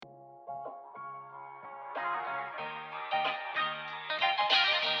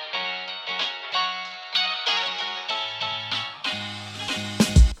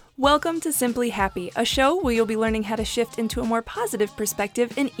Welcome to Simply Happy, a show where you'll be learning how to shift into a more positive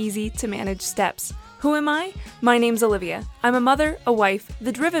perspective in easy-to-manage steps. Who am I? My name's Olivia. I'm a mother, a wife,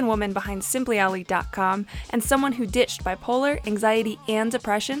 the driven woman behind SimplyOlly.com, and someone who ditched bipolar, anxiety, and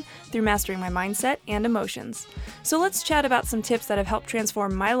depression through mastering my mindset and emotions. So let's chat about some tips that have helped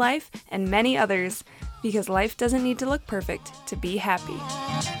transform my life and many others, because life doesn't need to look perfect to be happy.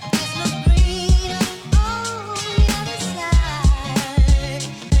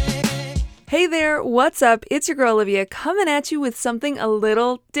 Hey there, what's up? It's your girl Olivia coming at you with something a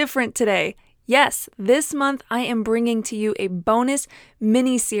little different today. Yes, this month I am bringing to you a bonus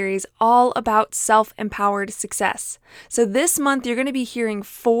mini-series all about self-empowered success. So this month you're going to be hearing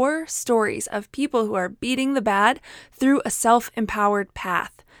 4 stories of people who are beating the bad through a self-empowered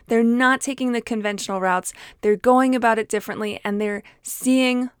path. They're not taking the conventional routes, they're going about it differently, and they're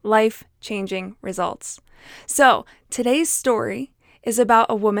seeing life-changing results. So today's story is about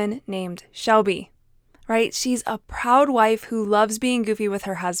a woman named Shelby, right? She's a proud wife who loves being goofy with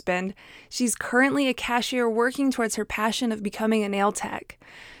her husband. She's currently a cashier working towards her passion of becoming a nail tech.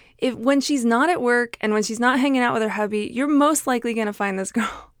 When she's not at work and when she's not hanging out with her hubby, you're most likely going to find this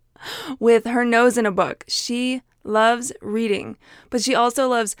girl with her nose in a book. She loves reading, but she also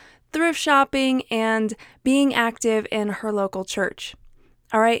loves thrift shopping and being active in her local church.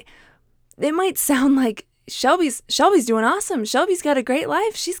 All right? It might sound like Shelby's doing awesome. Shelby's got a great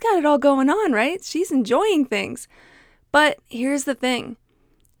life. She's got it all going on, right? She's enjoying things. But here's the thing.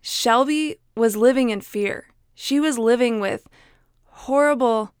 Shelby was living in fear. She was living with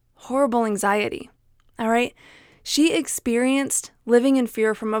horrible anxiety. All right? She experienced living in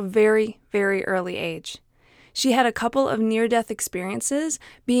fear from a very, very early age. She had a couple of near-death experiences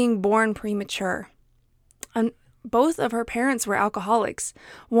being born premature. Both of her parents were alcoholics.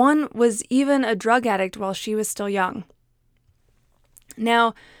 One was even a drug addict while she was still young.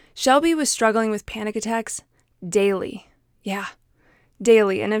 Now, Shelby was struggling with panic attacks daily. Yeah,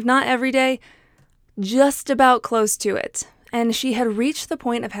 daily. And if not every day, just about close to it. And she had reached the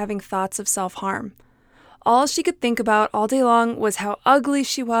point of having thoughts of self-harm. All she could think about all day long was how ugly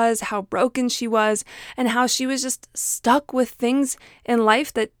she was, how broken she was, and how she was just stuck with things in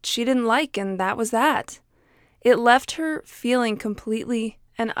life that she didn't like, and that was that. It left her feeling completely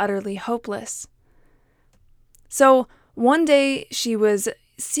and utterly hopeless. So one day she was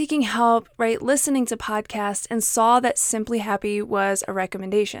seeking help, right, listening to podcasts, and saw that Simply Happy was a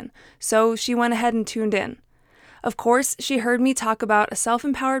recommendation. So she went ahead and tuned in. Of course, she heard me talk about a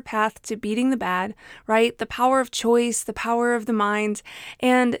self-empowered path to beating the bad, right? The power of choice, the power of the mind,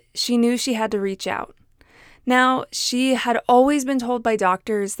 and she knew she had to reach out. Now, she had always been told by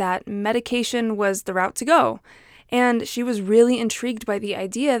doctors that medication was the route to go, and she was really intrigued by the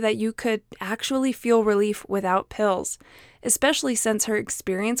idea that you could actually feel relief without pills, especially since her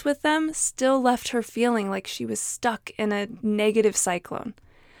experience with them still left her feeling like she was stuck in a negative cyclone.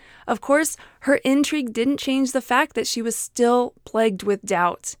 Of course, her intrigue didn't change the fact that she was still plagued with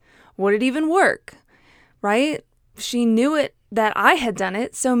doubt. Would it even work? Right? She knew it, that I had done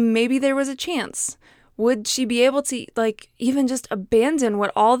it, so maybe there was a chance. Would she be able to, even just abandon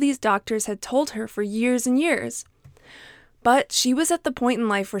what all these doctors had told her for years and years? But she was at the point in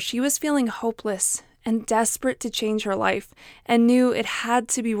life where she was feeling hopeless and desperate to change her life and knew it had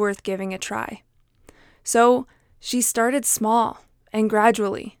to be worth giving a try. So she started small and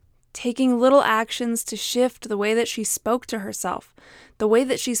gradually, taking little actions to shift the way that she spoke to herself, the way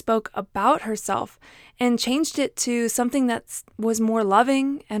that she spoke about herself, and changed it to something that was more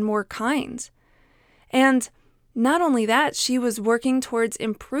loving and more kind. And not only that, she was working towards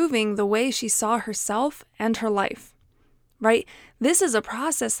improving the way she saw herself and her life, right? This is a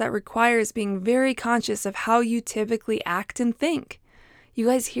process that requires being very conscious of how you typically act and think. You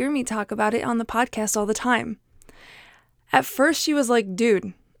guys hear me talk about it on the podcast all the time. At first, she was like,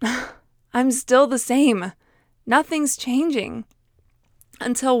 dude, I'm still the same. Nothing's changing.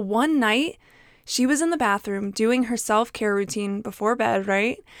 Until one night, she was in the bathroom doing her self-care routine before bed,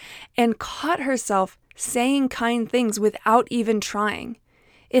 right? And caught herself saying kind things without even trying.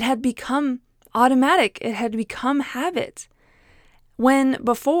 It had become automatic. It had become habit. When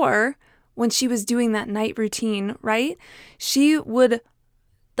she was doing that night routine, right? She would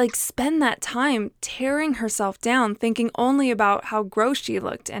spend that time tearing herself down, thinking only about how gross she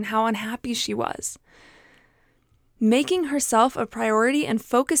looked and how unhappy she was. Making herself a priority and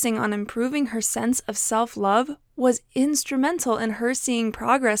focusing on improving her sense of self-love was instrumental in her seeing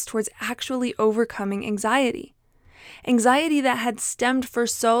progress towards actually overcoming anxiety. Anxiety that had stemmed for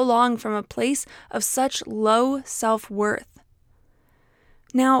so long from a place of such low self-worth.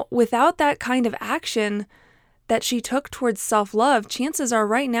 Now, without that kind of action, that she took towards self-love, chances are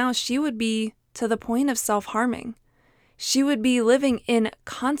right now she would be to the point of self-harming. She would be living in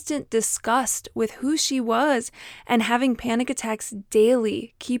constant disgust with who she was and having panic attacks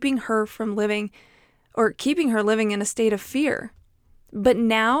daily, keeping her living in a state of fear. But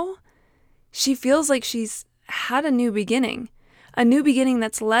now she feels like she's had a new beginning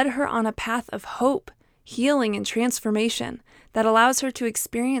that's led her on a path of hope, healing, and transformation that allows her to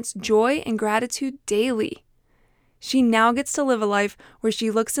experience joy and gratitude daily. She now gets to live a life where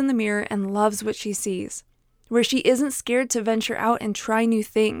she looks in the mirror and loves what she sees, where she isn't scared to venture out and try new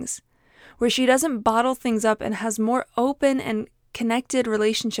things, where she doesn't bottle things up and has more open and connected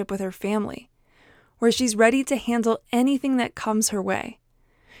relationship with her family, where she's ready to handle anything that comes her way.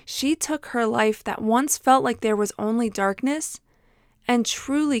 She took her life that once felt like there was only darkness and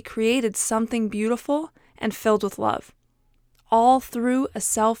truly created something beautiful and filled with love, all through a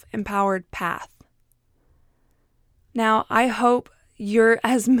self-empowered path. Now, I hope you're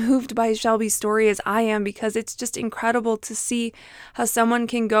as moved by Shelby's story as I am, because it's just incredible to see how someone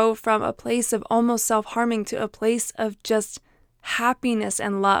can go from a place of almost self-harming to a place of just happiness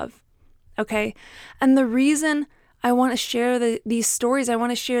and love. Okay? And the reason I want to share these stories, I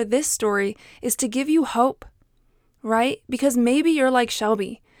want to share this story, is to give you hope, right? Because maybe you're like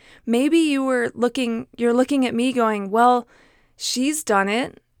Shelby. Maybe you're looking at me going, well, she's done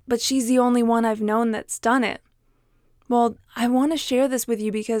it, but she's the only one I've known that's done it. Well, I want to share this with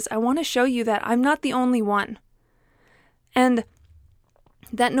you because I want to show you that I'm not the only one. And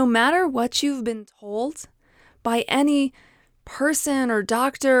that no matter what you've been told by any person or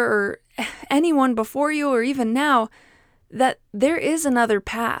doctor or anyone before you or even now, that there is another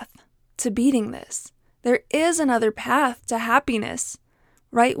path to beating this. There is another path to happiness,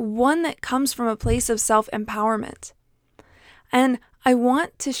 right? One that comes from a place of self-empowerment. And I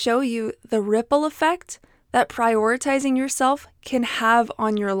want to show you the ripple effect that prioritizing yourself can have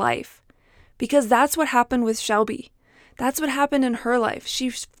on your life. Because that's what happened with Shelby. That's what happened in her life. She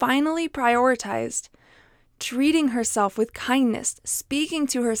finally prioritized treating herself with kindness, speaking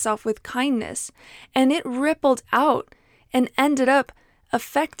to herself with kindness, and it rippled out and ended up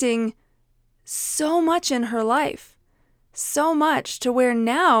affecting so much in her life. So much to where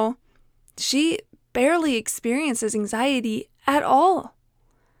now she barely experiences anxiety at all.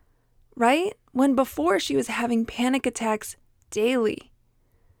 Right? When before she was having panic attacks daily.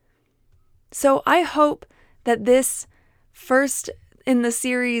 So I hope that this first in the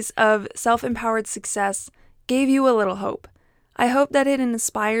series of self-empowered success gave you a little hope. I hope that it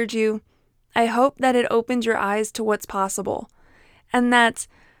inspired you. I hope that it opened your eyes to what's possible. And that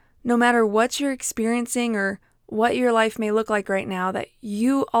no matter what you're experiencing or what your life may look like right now, that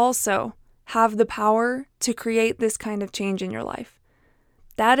you also have the power to create this kind of change in your life.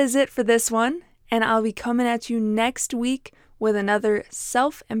 That is it for this one, and I'll be coming at you next week with another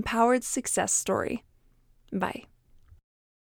self-empowered success story. Bye.